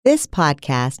This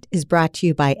podcast is brought to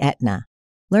you by Aetna.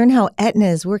 Learn how Aetna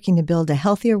is working to build a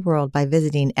healthier world by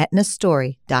visiting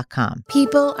aetnastory.com.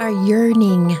 People are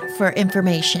yearning for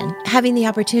information, having the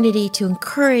opportunity to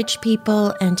encourage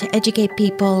people and to educate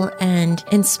people and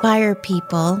inspire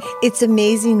people. It's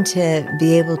amazing to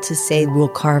be able to say we'll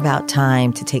carve out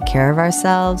time to take care of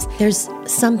ourselves. There's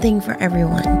something for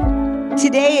everyone.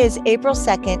 Today is April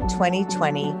 2nd,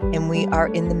 2020, and we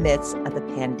are in the midst of the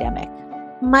pandemic.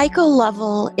 Michael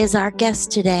Lovell is our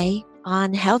guest today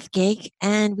on Health Gig,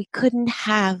 and we couldn't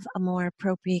have a more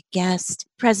appropriate guest.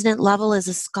 President Lovell is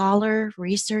a scholar,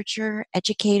 researcher,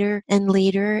 educator, and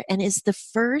leader, and is the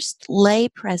first lay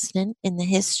president in the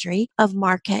history of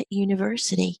Marquette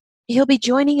University. He'll be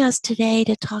joining us today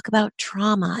to talk about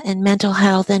trauma and mental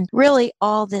health and really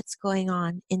all that's going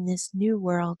on in this new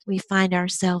world we find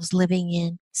ourselves living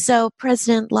in. So,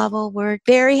 President Lovell, we're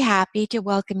very happy to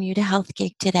welcome you to Health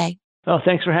Gig today. Oh,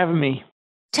 thanks for having me.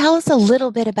 Tell us a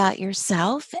little bit about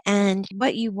yourself and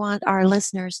what you want our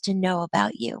listeners to know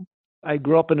about you. I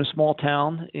grew up in a small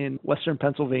town in western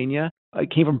Pennsylvania. I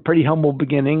came from pretty humble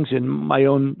beginnings, and my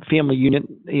own family unit,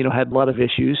 had a lot of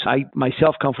issues. I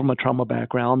myself come from a trauma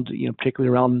background,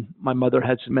 particularly around my mother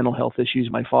had some mental health issues.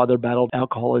 My father battled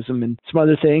alcoholism and some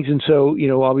other things. And so,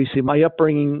 obviously my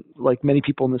upbringing, like many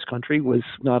people in this country, was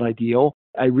not ideal.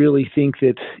 I really think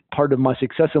that part of my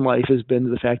success in life has been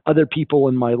the fact other people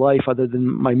in my life, other than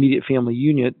my immediate family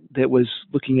unit, that was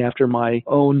looking after my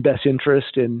own best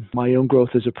interest and my own growth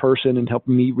as a person and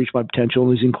helping me reach my potential.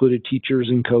 And these included teachers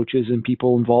and coaches and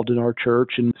people involved in our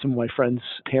church and some of my friends'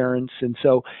 parents. And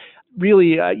so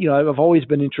really, I've always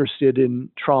been interested in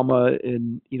trauma,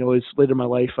 and, as later in my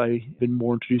life, I've been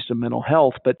more introduced to mental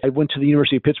health. But I went to the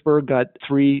University of Pittsburgh, got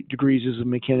 3 degrees as a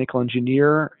mechanical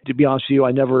engineer. To be honest with you,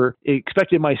 I never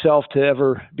expected myself to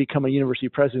ever become a university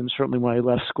president. Certainly when I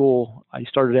left school, I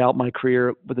started out my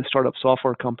career with a startup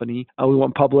software company. We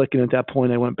went public, and at that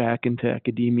point, I went back into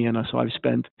academia. And so I've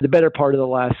spent the better part of the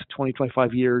last 20,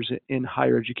 25 years in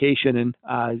higher education, and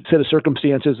a set of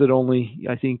circumstances that only,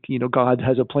 I think, God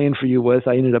has a plan for you with.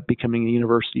 I ended up becoming a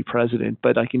university president,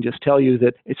 but I can just tell you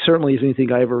that it certainly isn't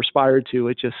anything I ever aspired to.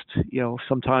 It just,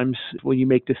 sometimes when you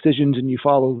make decisions and you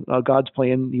follow God's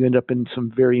plan, you end up in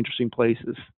some very interesting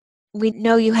places. We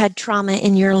know you had trauma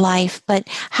in your life, but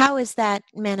how is that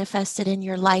manifested in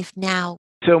your life now?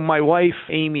 So my wife,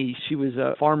 Amy, she was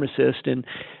a pharmacist, and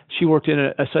she worked in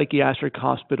a psychiatric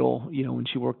hospital, and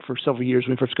she worked for several years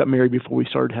when we first got married before we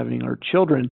started having our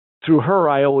children. Through her,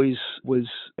 I always was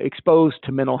exposed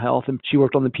to mental health, and she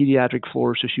worked on the pediatric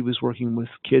floor, so she was working with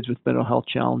kids with mental health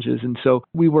challenges. And so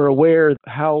we were aware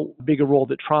how big a role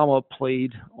that trauma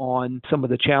played on some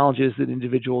of the challenges that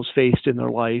individuals faced in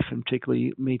their life, and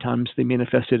particularly many times they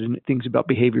manifested in things about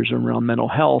behaviors around mental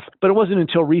health. But it wasn't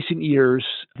until recent years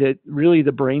that really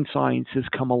the brain science has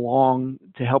come along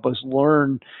to help us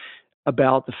learn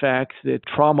about the fact that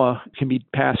trauma can be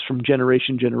passed from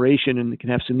generation to generation, and it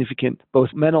can have significant both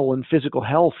mental and physical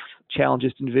health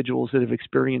challenges to individuals that have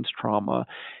experienced trauma.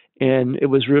 And it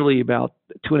was really about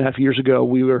 2.5 years ago,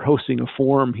 we were hosting a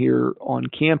forum here on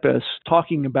campus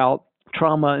talking about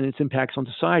trauma and its impacts on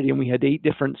society. And we had 8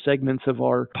 different segments of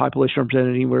our population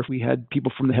represented, where we had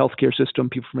people from the healthcare system,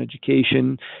 people from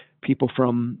education, people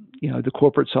from the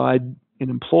corporate side, and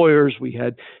employers. We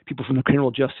had people from the criminal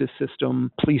justice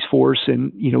system, police force,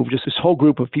 and just this whole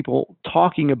group of people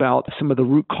talking about some of the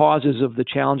root causes of the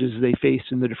challenges they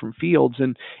faced in the different fields.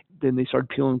 And then they started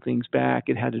peeling things back.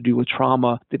 It had to do with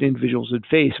trauma that individuals had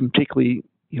faced, and particularly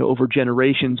over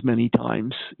generations many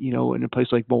times, in a place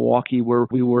like Milwaukee, where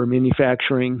we were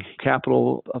manufacturing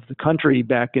capital of the country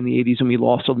back in the 80s, and we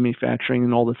lost all the manufacturing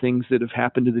and all the things that have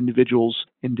happened to the individuals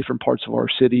in different parts of our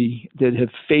city that have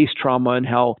faced trauma, and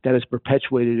how that has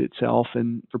perpetuated itself.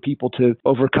 And for people to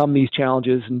overcome these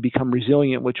challenges and become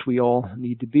resilient, which we all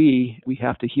need to be, we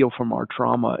have to heal from our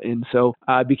trauma. And so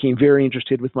I became very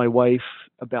interested with my wife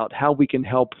about how we can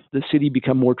help the city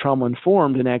become more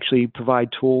trauma-informed and actually provide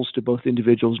tools to both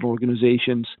individuals and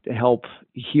organizations to help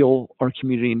heal our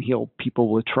community and heal people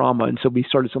with trauma. And so we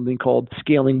started something called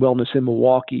Scaling Wellness in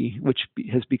Milwaukee, which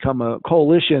has become a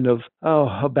coalition of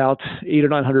about 800 or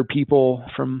 900 people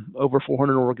from over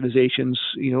 400 organizations,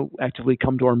 actively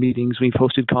come to our meetings. We've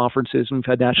hosted conferences, and we've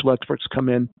had national experts come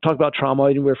in, talk about trauma,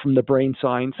 anywhere from the brain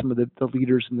science, some of the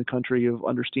leaders in the country of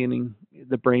understanding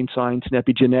the brain science and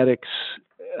epigenetics,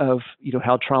 of,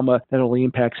 how trauma not only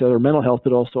impacts our mental health,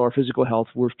 but also our physical health.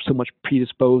 We're so much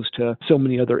predisposed to so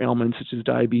many other ailments, such as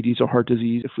diabetes or heart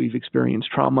disease, if we've experienced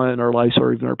trauma in our lives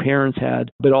or even our parents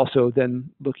had, but also then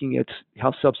looking at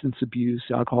how substance abuse,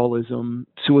 alcoholism,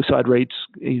 suicide rates,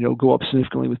 go up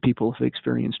significantly with people if they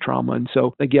experience trauma. And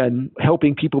so again,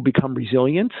 helping people become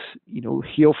resilient,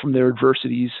 heal from their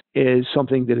adversities is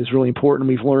something that is really important.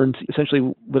 We've learned essentially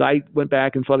when I went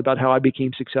back and thought about how I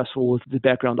became successful with the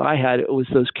background I had, it was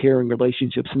those caring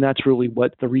relationships. And that's really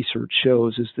what the research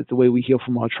shows, is that the way we heal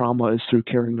from our trauma is through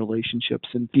caring relationships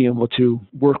and being able to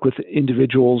work with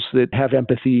individuals that have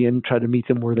empathy and try to meet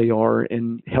them where they are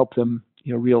and help them,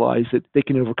 realize that they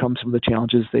can overcome some of the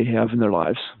challenges they have in their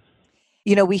lives.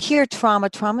 We hear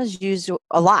trauma. Trauma is used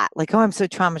a lot. Like, oh, I'm so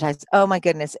traumatized. Oh, my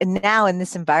goodness. And now in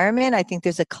this environment, I think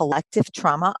there's a collective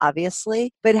trauma,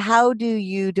 obviously. But how do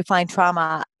you define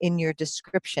trauma in your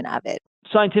description of it?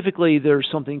 Scientifically, there's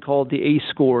something called the ACE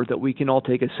score that we can all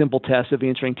take a simple test of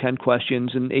answering 10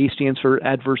 questions, and ACE stands for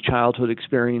Adverse Childhood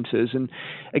Experiences. And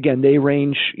again, they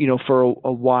range, for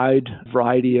a wide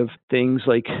variety of things,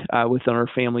 like within our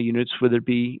family units, whether it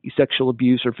be sexual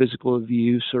abuse or physical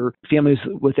abuse, or families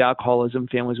with alcoholism,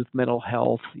 families with mental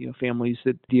health, families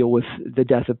that deal with the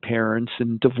death of parents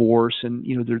and divorce, and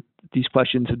these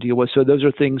questions to deal with. So those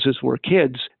are things as we're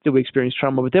kids that we experience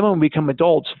trauma. But then when we become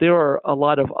adults, there are a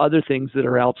lot of other things that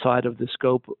are outside of the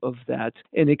scope of that.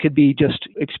 And it could be just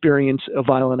experience a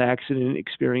violent accident,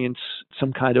 experience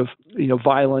some kind of,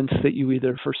 violence that you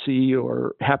either foresee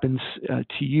or happens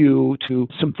to you, to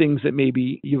some things that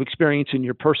maybe you experience in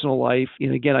your personal life.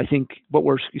 And again, I think what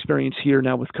we're experiencing here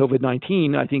now with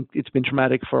COVID-19, I think it's been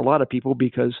traumatic for a lot of people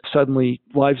because suddenly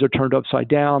lives are turned upside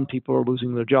down. People are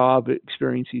losing their job,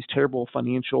 experience these terrible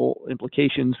financial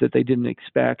implications that they didn't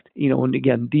expect. And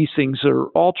again, these things are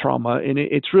all trauma. And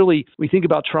it's really, we think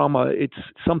about trauma, it's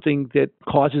something that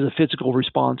causes a physical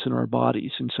response in our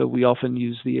bodies. And so we often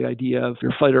use the idea of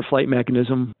your fight or flight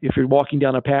mechanism. If you're walking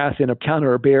down a path and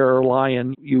encounter a bear or a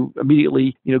lion, you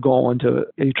immediately, go into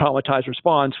a traumatized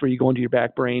response where you go into your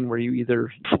back brain where you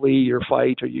either flee or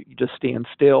fight or you just stand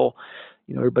still.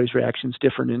 Everybody's reaction is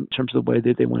different in terms of the way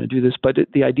that they want to do this. But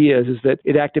the idea is that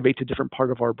it activates a different part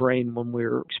of our brain when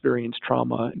we're experiencing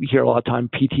trauma. We hear a lot of time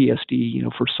PTSD,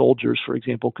 for soldiers, for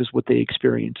example, because what they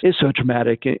experience is so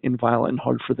traumatic and violent and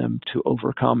hard for them to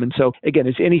overcome. And so, again,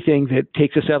 it's anything that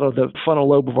takes us out of the frontal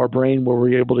lobe of our brain where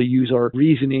we're able to use our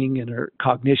reasoning and our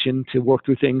cognition to work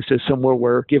through things to somewhere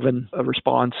where, given a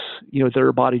response, that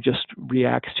our body just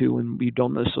reacts to and we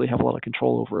don't necessarily have a lot of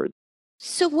control over it.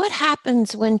 So what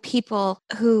happens when people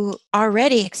who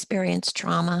already experience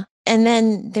trauma, and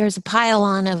then there's a pile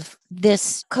on of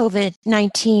this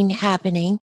COVID-19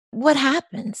 happening? What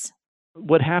happens?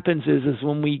 What happens is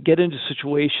when we get into a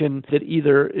situation that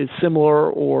either is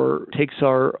similar or takes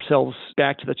ourselves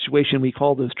back to that situation, we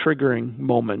call those triggering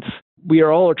moments. We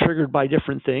are all triggered by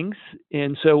different things.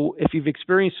 And so if you've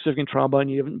experienced significant trauma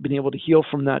and you haven't been able to heal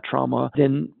from that trauma,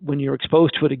 then when you're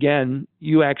exposed to it again,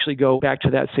 you actually go back to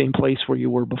that same place where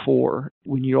you were before.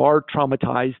 When you are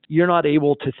traumatized, you're not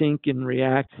able to think and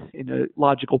react in a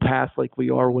logical path like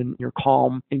we are when you're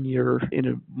calm and you're in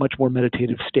a much more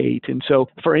meditative state. And so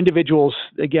for individuals,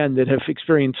 again, that have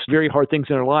experienced very hard things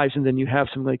in their lives, and then you have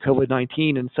something like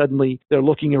COVID-19, and suddenly they're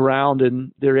looking around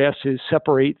and they're asked to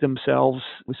separate themselves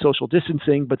with social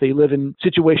distancing, but they live in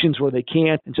situations where they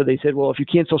can't. And so they said, well, if you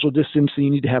can't social distance, then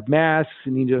you need to have masks,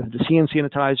 you need to have the hand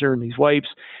sanitizer and these wipes.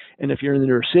 And if you're in the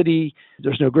inner city,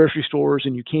 there's no grocery stores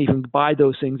and you can't even buy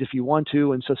those things if you want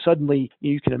to. And so suddenly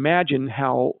you can imagine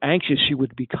how anxious you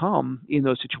would become in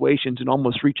those situations and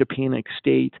almost reach a panic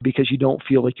state because you don't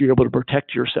feel like you're able to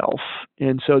protect yourself.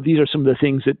 And so these are some of the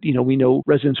things that, we know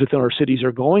residents within our cities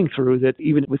are going through, that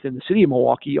even within the city of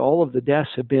Milwaukee, all of the deaths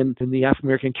have been in the African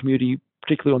American community,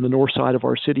 particularly on the north side of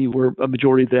our city where a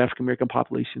majority of the African American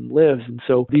population lives. And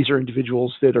so these are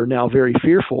individuals that are now very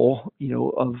fearful,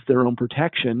 of their own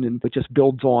protection, and it just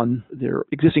builds on their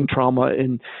existing trauma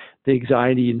and the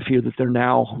anxiety and fear that they're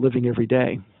now living every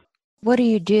day. What do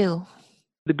you do?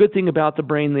 The good thing about the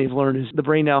brain they've learned is the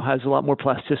brain now has a lot more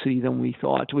plasticity than we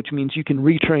thought, which means you can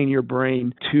retrain your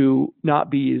brain to not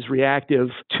be as reactive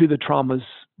to the traumas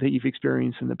that you've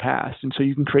experienced in the past. And so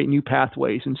you can create new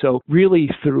pathways. And so really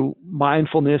through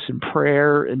mindfulness and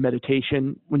prayer and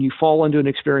meditation, when you fall into an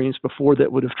experience before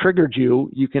that would have triggered you,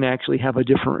 you can actually have a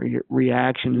different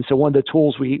reaction. And so one of the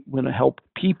tools we want to help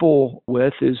people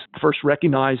with is first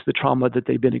recognize the trauma that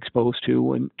they've been exposed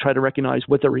to and try to recognize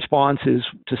what their response is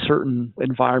to certain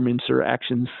environments or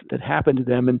actions that happen to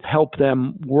them and help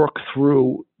them work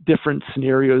through different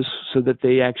scenarios so that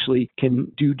they actually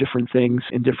can do different things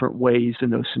in different ways in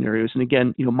those scenarios. And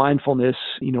again, mindfulness,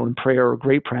 and prayer are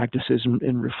great practices,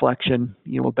 and reflection,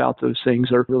 about those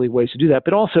things are really ways to do that.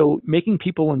 But also making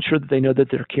people ensure that they know that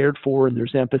they're cared for and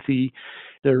there's empathy.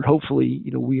 There, hopefully,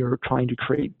 we are trying to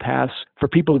create paths for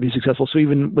people to be successful. So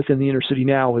even within the inner city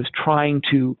now is trying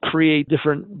to create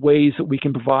different ways that we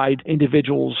can provide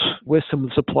individuals with some of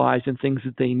the supplies and things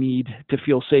that they need to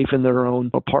feel safe in their own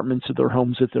apartments or their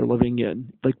homes that they're living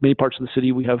in. Like many parts of the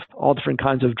city, we have all different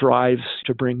kinds of drives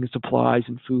to bring supplies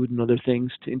and food and other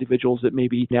things to individuals that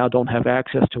maybe now don't have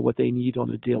access to what they need on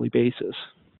a daily basis.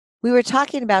 We were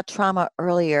talking about trauma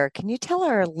earlier. Can you tell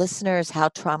our listeners how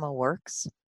trauma works?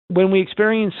 When we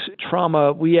experience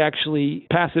trauma, we actually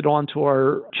pass it on to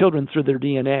our children through their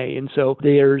DNA. And so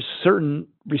there's certain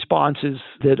responses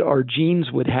that our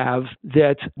genes would have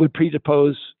that would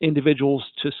predispose individuals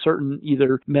to certain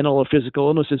either mental or physical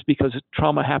illnesses because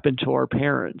trauma happened to our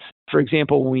parents. For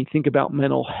example, when we think about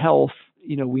mental health,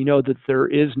 we know that there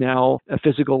is now a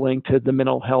physical link to the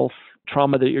mental health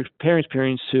trauma that your parents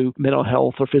experienced to mental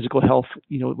health or physical health,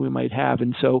 we might have.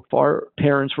 And so if our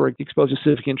parents were exposed to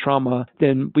significant trauma,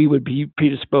 then we would be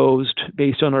predisposed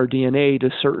based on our DNA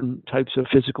to certain types of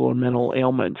physical or mental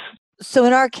ailments. So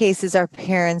in our cases, our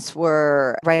parents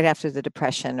were right after the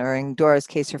Depression, or in Dora's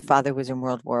case, her father was in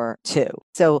World War II.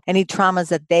 So any traumas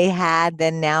that they had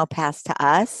then now pass to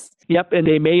us? Yep, and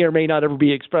they may or may not ever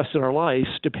be expressed in our lives,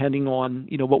 depending on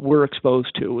what we're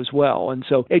exposed to as well. And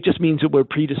so it just means that we're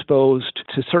predisposed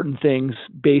to certain things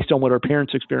based on what our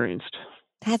parents experienced.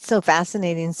 That's so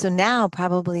fascinating. So now,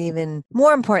 probably even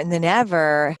more important than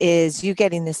ever, is you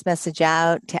getting this message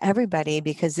out to everybody,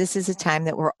 because this is a time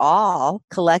that we're all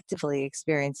collectively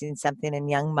experiencing something, and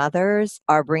young mothers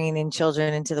are bringing in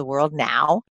children into the world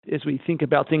now. As we think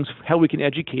about things, how we can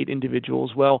educate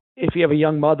individuals, well, if you have a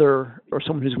young mother or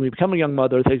someone who's going to become a young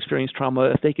mother that experienced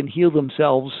trauma, if they can heal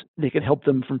themselves, they can help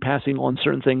them from passing on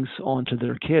certain things on to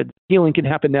their kid. Healing can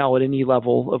happen now at any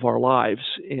level of our lives,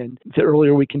 and the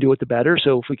earlier we can do it, the better.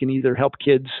 So if we can either help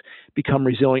kids become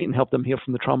resilient and help them heal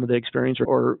from the trauma they experience,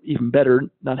 or even better,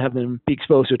 not have them be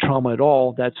exposed to trauma at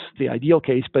all, that's the ideal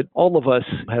case. But all of us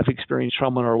have experienced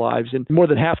trauma in our lives, and more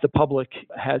than half the public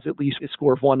has at least a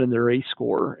score of 1 in their ACE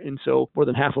score. And so more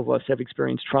than half of us have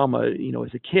experienced trauma,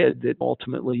 as a kid, that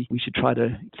ultimately we should try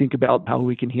to think about how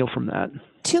we can heal from that.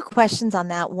 2 questions on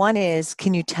that. One is,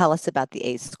 can you tell us about the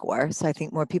ACE score? So I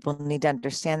think more people need to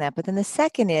understand that. But then the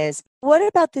second is, what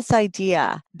about this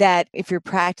idea that if you're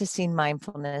practicing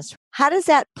mindfulness, how does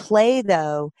that play,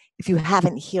 though, if you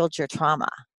haven't healed your trauma?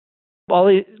 Well,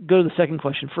 I'll go to the second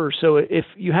question first. So if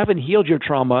you haven't healed your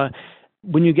trauma,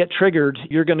 when you get triggered,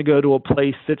 you're going to go to a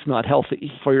place that's not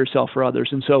healthy for yourself or others.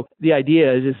 And so the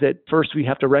idea is that first we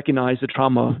have to recognize the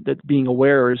trauma, that being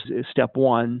aware is step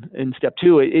one. And step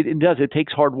two, it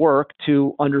takes hard work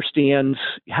to understand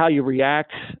how you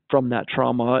react from that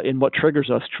trauma and what triggers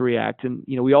us to react. And,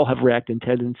 we all have reacting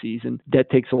tendencies, and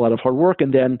that takes a lot of hard work.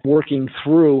 And then working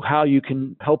through how you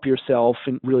can help yourself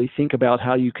and really think about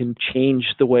how you can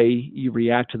change the way you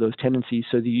react to those tendencies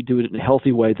so that you do it in a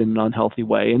healthy way than an unhealthy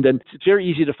way. And then it's very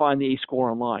easy to find the ACE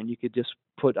score online. You could just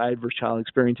put adverse child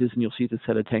experiences and you'll see the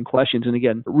set of 10 questions. And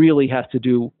again, it really has to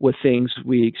do with things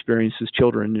we experience as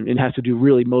children, and it has to do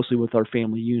really mostly with our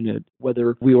family unit,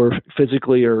 whether we were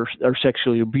physically or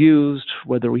sexually abused,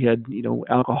 whether we had,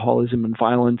 alcoholism and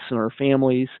violence in our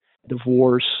families,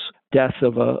 divorce, death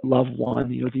of a loved one.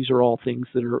 These are all things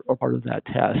that are part of that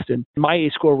test. And my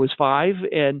ACE score was 5.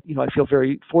 And, I feel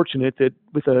very fortunate that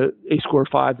with a ACE score of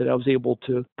 5 that I was able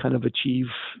to kind of achieve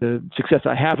the success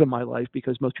I have in my life,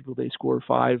 because most people with ACE score of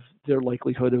 5, their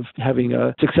likelihood of having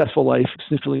a successful life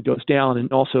significantly goes down. And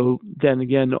also then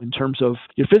again, in terms of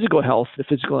your physical health, the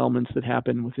physical elements that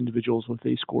happen with individuals with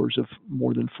ACE scores of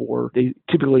more than 4, they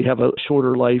typically have a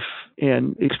shorter life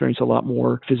and experience a lot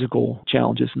more physical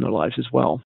challenges in their lives as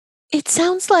well. It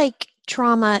sounds like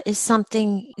trauma is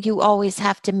something you always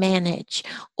have to manage,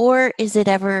 or is it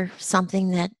ever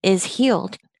something that is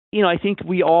healed? I think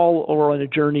we all are on a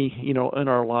journey, in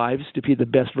our lives to be the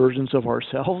best versions of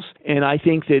ourselves. And I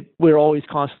think that we're always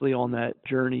constantly on that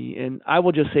journey. And I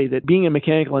will just say that being a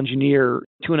mechanical engineer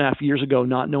 2.5 years ago,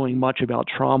 not knowing much about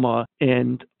trauma,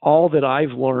 and all that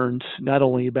I've learned, not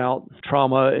only about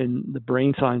trauma and the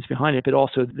brain science behind it, but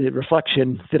also the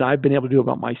reflection that I've been able to do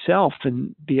about myself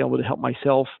and be able to help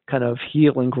myself kind of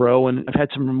heal and grow. And I've had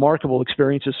some remarkable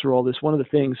experiences through all this. One of the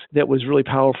things that was really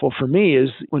powerful for me is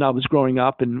when I was growing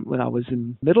up and when I was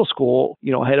in middle school,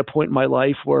 I had a point in my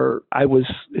life where I was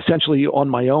essentially on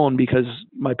my own because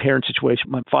my parents' situation,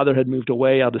 my father had moved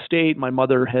away out of state. My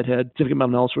mother had significant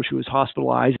mental illness where she was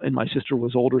hospitalized, and my sister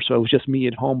was older. So it was just me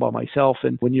at home by myself.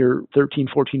 And when you're 13,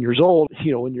 14 years old,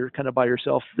 when you're kind of by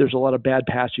yourself, there's a lot of bad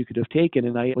paths you could have taken.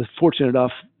 And I was fortunate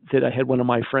enough that I had one of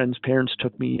my friend's parents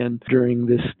took me in during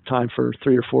this time for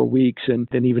 3 or 4 weeks. And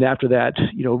then even after that,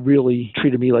 really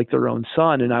treated me like their own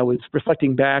son. And I was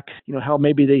reflecting back, how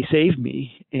maybe they saved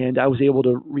me. And I was able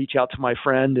to reach out to my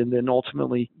friend and then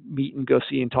ultimately meet and go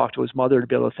see and talk to his mother to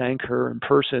be able to thank her in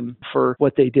person for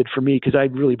what they did for me. Because I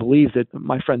really believe that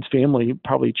my friend's family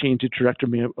probably changed the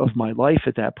trajectory of my life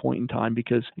at that point in time.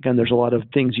 Because again, there's a lot of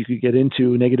things you could get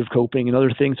into, negative coping and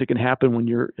other things that can happen when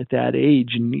you're at that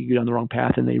age and you get on the wrong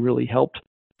path, and they really helped.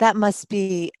 That must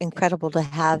be incredible to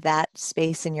have that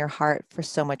space in your heart for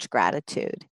so much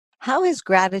gratitude. How has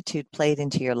gratitude played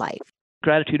into your life?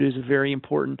 Gratitude is a very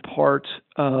important part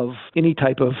of any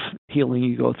type of healing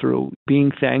you go through,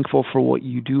 being thankful for what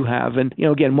you do have. And,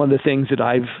 again, one of the things that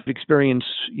I've experienced,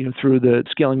 through the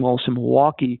Scaling Wellness in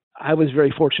Milwaukee, I was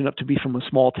very fortunate to be from a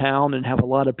small town and have a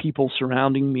lot of people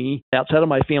surrounding me outside of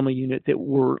my family unit that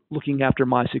were looking after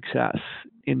my success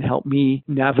and helped me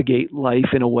navigate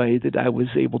life in a way that I was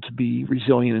able to be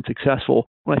resilient and successful.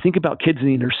 When I think about kids in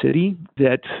the inner city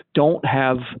that don't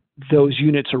have those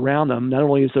units around them, not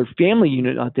only is their family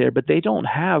unit not there, but they don't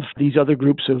have these other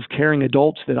groups of caring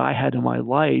adults that I had in my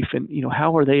life. And,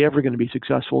 how are they ever going to be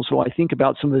successful? So I think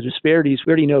about some of the disparities.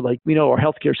 We already know, we know our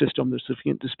healthcare system, there's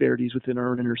significant disparities within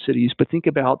our inner cities, but think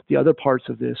about the other parts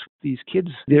of this. These kids,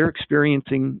 they're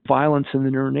experiencing violence in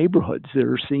their neighborhoods.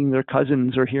 They're seeing their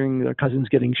cousins or hearing their cousins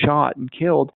getting shot and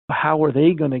killed. How are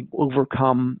they going to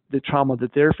overcome the trauma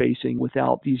that they're facing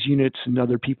without these units and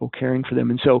other people caring for them?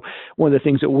 And so one of the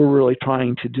things that we're really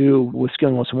trying to do with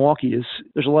Scaling Wellness Milwaukee is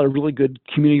there's a lot of really good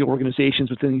community organizations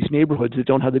within these neighborhoods that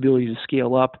don't have the ability to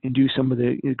scale up and do some of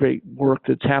the great work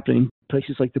that's happening.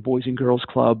 Places like the Boys and Girls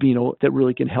Club, that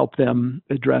really can help them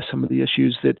address some of the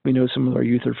issues that we know some of our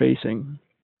youth are facing.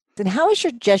 And how has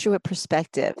your Jesuit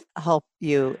perspective helped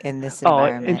you in this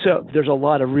environment? And so there's a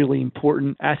lot of really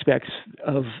important aspects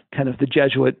of kind of the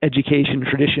Jesuit education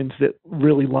traditions that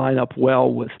really line up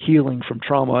well with healing from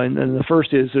trauma. And the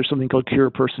first is there's something called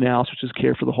cura personalis, which is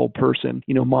care for the whole person,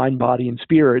 mind, body, and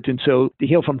spirit. And so to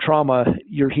heal from trauma,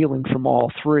 you're healing from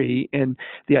all three. And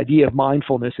the idea of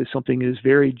mindfulness is something that is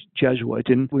very Jesuit.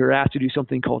 And we're asked to do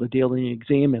something called a daily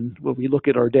examine, where we look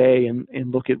at our day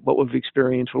and look at what we've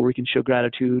experienced, where we can show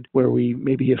gratitude, where we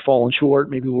maybe have fallen short,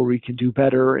 maybe where we can do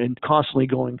better, and constantly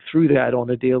going through that on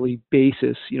a daily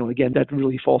basis. Again, that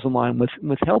really falls in line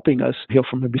with helping us heal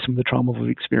from maybe some of the trauma we've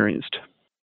experienced.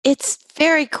 It's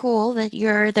very cool that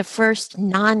you're the first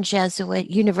non-Jesuit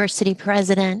university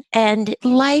president, and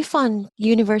life on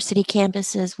university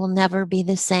campuses will never be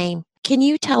the same. Can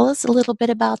you tell us a little bit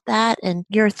about that and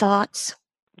your thoughts?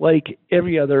 Like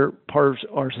every other part of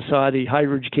our society,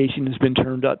 higher education has been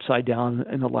turned upside down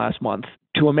in the last month.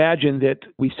 To imagine that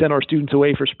we sent our students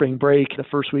away for spring break the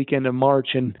first weekend of March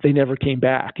and they never came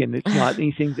back, and it's not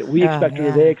anything that we expected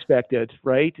or they expected,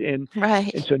 right? And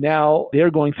so now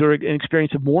they're going through an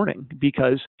experience of mourning,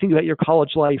 because think about your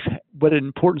college life, what an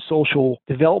important social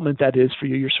development that is for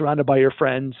you. You're surrounded by your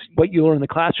friends. What you learn in the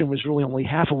classroom is really only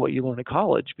half of what you learn in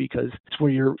college, because it's where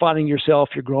you're finding yourself,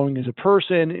 you're growing as a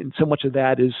person, and so much of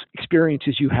that is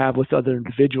experiences you have with other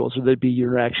individuals, whether it be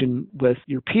your interaction with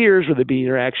your peers, whether it be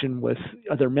interaction with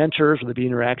other mentors, whether it be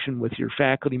interaction with your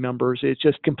faculty members. It's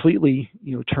just completely,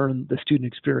 turned the student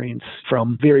experience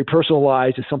from very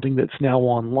personalized to something that's now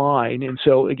online. And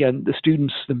so again, the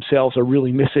students themselves are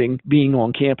really missing being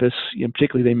on campus.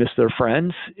 Particularly they miss their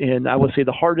friends. And I would say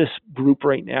the hardest group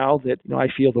right now that I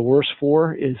feel the worst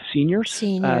for is seniors.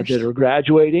 That are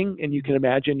graduating. And you can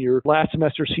imagine your last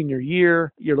semester senior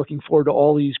year, you're looking forward to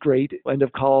all these great end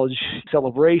of college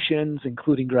celebrations,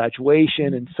 including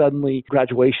graduation, and suddenly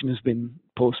graduation has been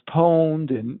postponed,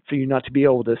 and for you not to be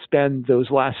able to spend those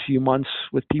last few months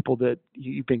with people that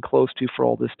you've been close to for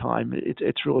all this time,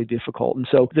 it's really difficult. And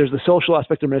so there's the social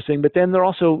aspect they're missing, but then they're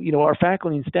also, our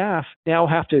faculty and staff now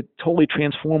have to totally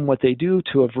transform what they do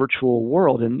to a virtual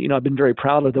world. And, I've been very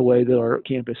proud of the way that our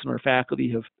campus and our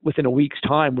faculty have, within a week's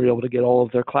time, we're able to get all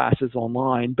of their classes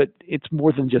online. But it's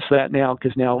more than just that now,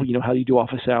 because now, how do you do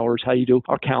office hours? How do you do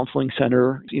our counseling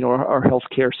center, our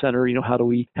healthcare center? How do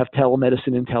we have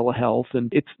telemedicine and telehealth?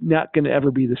 And it's not going to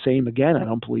ever be the same again, I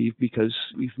don't believe, because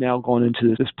we've now gone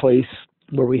into this place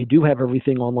where we do have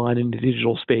everything online in the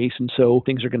digital space. And so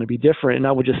things are going to be different. And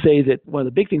I would just say that one of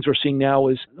the big things we're seeing now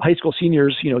is high school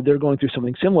seniors, they're going through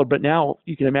something similar. But now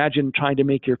you can imagine trying to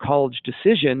make your college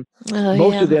decision.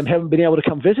 Most of them haven't been able to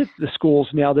come visit the schools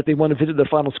now that they want to visit their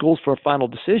final schools for a final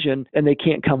decision, and they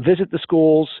can't come visit the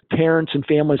schools. Parents and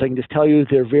families, I can just tell you,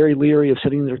 they're very leery of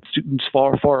sending their students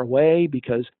far, far away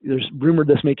because there's rumored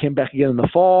this may come back again in the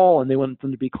fall, and they want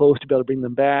them to be close to be able to bring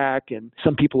them back. And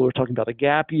some people are talking about a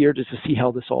gap year just to see how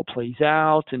this all plays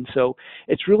out. And so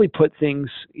it's really put things,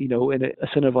 in a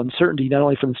sense of uncertainty, not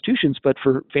only for institutions, but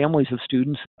for families of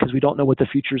students, because we don't know what the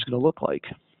future is going to look like.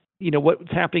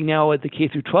 What's happening now at the K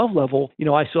through 12 level,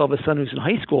 I still have a son who's in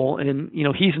high school, and,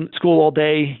 he's in school all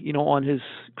day, on his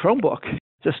Chromebook.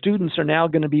 The students are now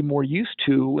going to be more used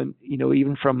to, and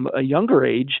even from a younger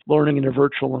age, learning in a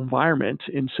virtual environment.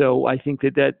 And so I think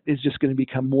that is just going to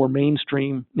become more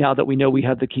mainstream now that we know we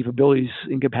have the capabilities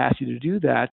and capacity to do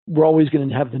that. We're always going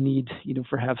to have the need,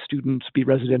 for have students be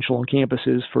residential on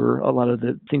campuses for a lot of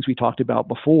the things we talked about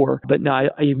before. But now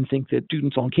I even think that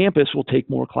students on campus will take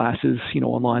more classes,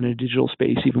 online in a digital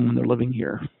space, even when they're living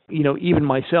here. Even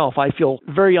myself, I feel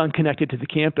very unconnected to the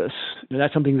campus.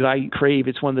 That's something that I crave.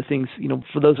 It's one of the things,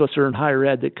 for those of us who are in higher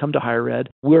ed that come to higher ed,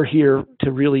 we're here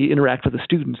to really interact with the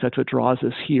students. That's what draws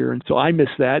us here. And so I miss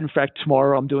that. In fact,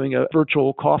 tomorrow I'm doing a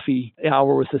virtual coffee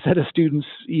hour with a set of students.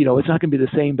 It's not going to be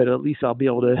the same, but at least I'll be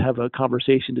able to have a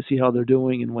conversation to see how they're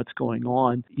doing and what's going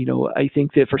on. I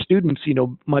think that for students,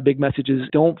 my big message is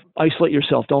don't isolate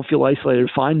yourself. Don't feel isolated.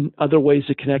 Find other ways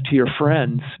to connect to your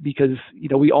friends because,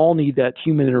 we all need that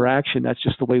human interaction. That's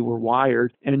just the way we're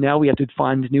wired. And now we have to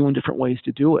find new and different ways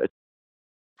to do it.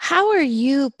 How are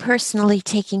you personally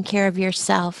taking care of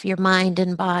yourself, your mind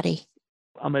and body?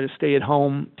 I'm at a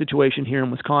stay-at-home situation here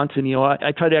in Wisconsin.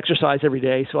 I try to exercise every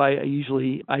day, so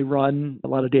I run a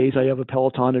lot of days. I have a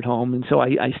Peloton at home, and so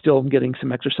I still am getting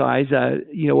some exercise.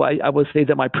 I would say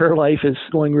that my prayer life is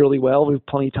going really well. We have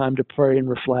plenty of time to pray and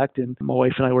reflect, and my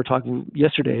wife and I were talking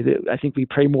yesterday that I think we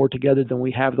pray more together than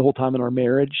we have the whole time in our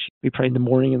marriage. We pray in the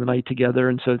morning and the night together,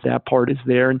 and so that part is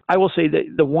there. And I will say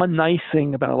that the one nice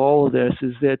thing about all of this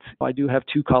is that I do have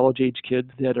 2 college-age kids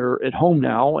that are at home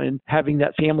now, and having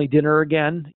that family dinner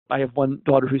again. I have one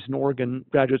daughter who's in Oregon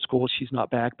graduate school. She's not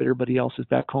back, but everybody else is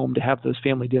back home to have those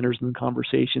family dinners and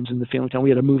conversations in the family time.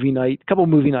 We had a couple of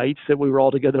movie nights that we were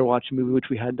all together watching a movie, which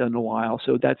we hadn't done in a while.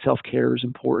 So that self-care is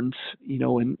important,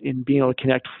 and being able to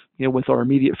connect, with our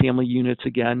immediate family units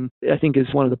again, I think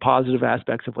is one of the positive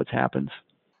aspects of what's happened.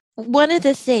 One of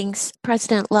the things,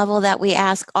 President Lovell, that we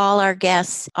ask all our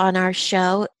guests on our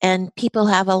show, and people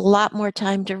have a lot more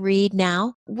time to read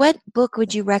now, what book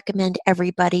would you recommend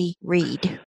everybody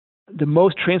read? The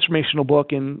most transformational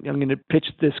book, and I'm going to pitch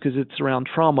this because it's around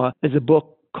trauma, is a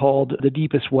book called The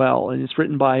Deepest Well, and it's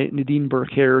written by Nadine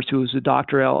Burke-Harris, who is a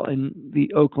doctor out in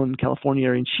the Oakland, California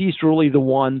area, and she's really the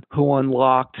one who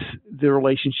unlocked the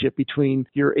relationship between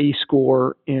your ACE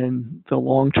score and the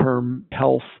long-term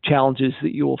health challenges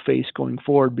that you will face going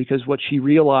forward, because what she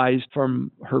realized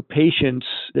from her patients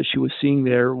that she was seeing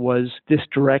there was this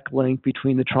direct link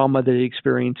between the trauma that he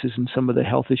experiences and some of the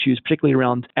health issues, particularly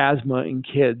around asthma in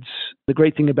kids. The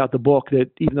great thing about the book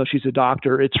that even though she's a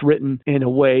doctor, it's written in a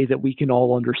way that we can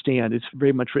all understand. It's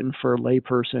very much written for a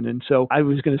layperson. And so I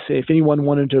was going to say, if anyone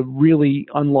wanted to really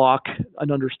unlock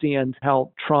and understand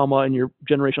how trauma and your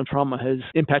generational trauma has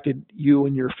impacted you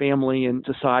and your family and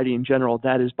society in general,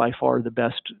 that is by far the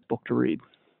best book to read.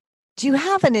 Do you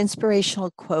have an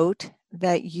inspirational quote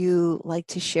that you like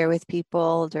to share with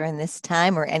people during this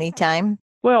time or any time?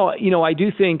 Well, I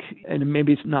do think, and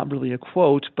maybe it's not really a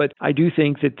quote, but I do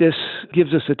think that this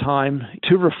gives us a time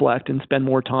to reflect and spend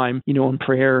more time, in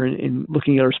prayer and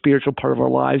looking at our spiritual part of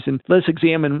our lives. And let's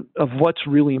examine of what's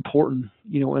really important,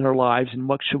 in our lives and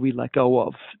what should we let go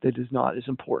of that is not as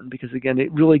important. Because again,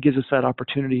 it really gives us that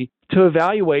opportunity to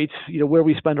evaluate, where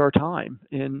we spend our time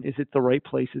and is it the right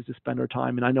places to spend our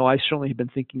time. And I know I certainly have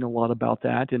been thinking a lot about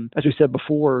that. And as we said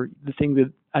before, the thing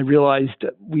that I realized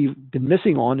we've been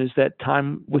missing on is that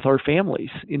time with our families,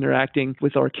 interacting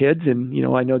with our kids. And,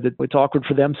 I know that it's awkward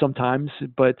for them sometimes,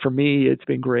 but for me, it's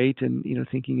been great. And,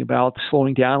 thinking about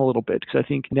slowing down a little bit, because I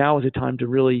think now is a time to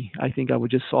really, I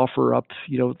would just offer up,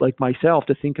 like myself,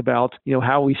 to think about,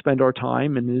 how we spend our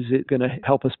time and is it going to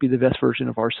help us be the best version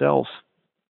of ourselves.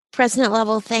 President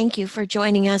Lovell, thank you for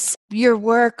joining us. Your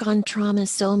work on trauma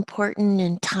is so important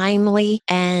and timely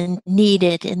and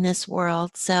needed in this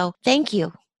world. So thank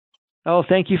you. Oh,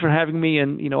 thank you for having me.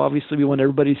 And, obviously we want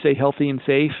everybody to stay healthy and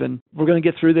safe, and we're going to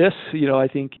get through this. I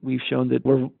think we've shown that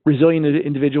we're resilient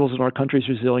individuals and our country's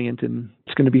resilient, and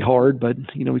It's going to be hard, but,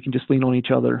 we can just lean on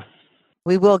each other.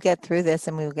 We will get through this,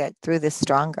 and we will get through this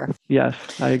stronger. Yes,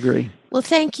 I agree. Well,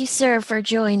 thank you, sir, for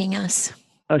joining us.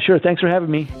 Sure. Thanks for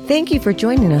having me. Thank you for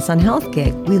joining us on Health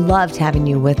Gig. We loved having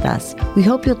you with us. We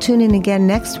hope you'll tune in again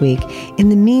next week. In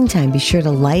the meantime, be sure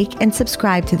to like and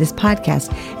subscribe to this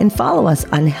podcast and follow us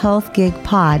on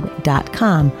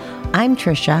healthgigpod.com. I'm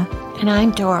Tricia. And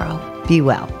I'm Doro. Be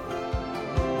well.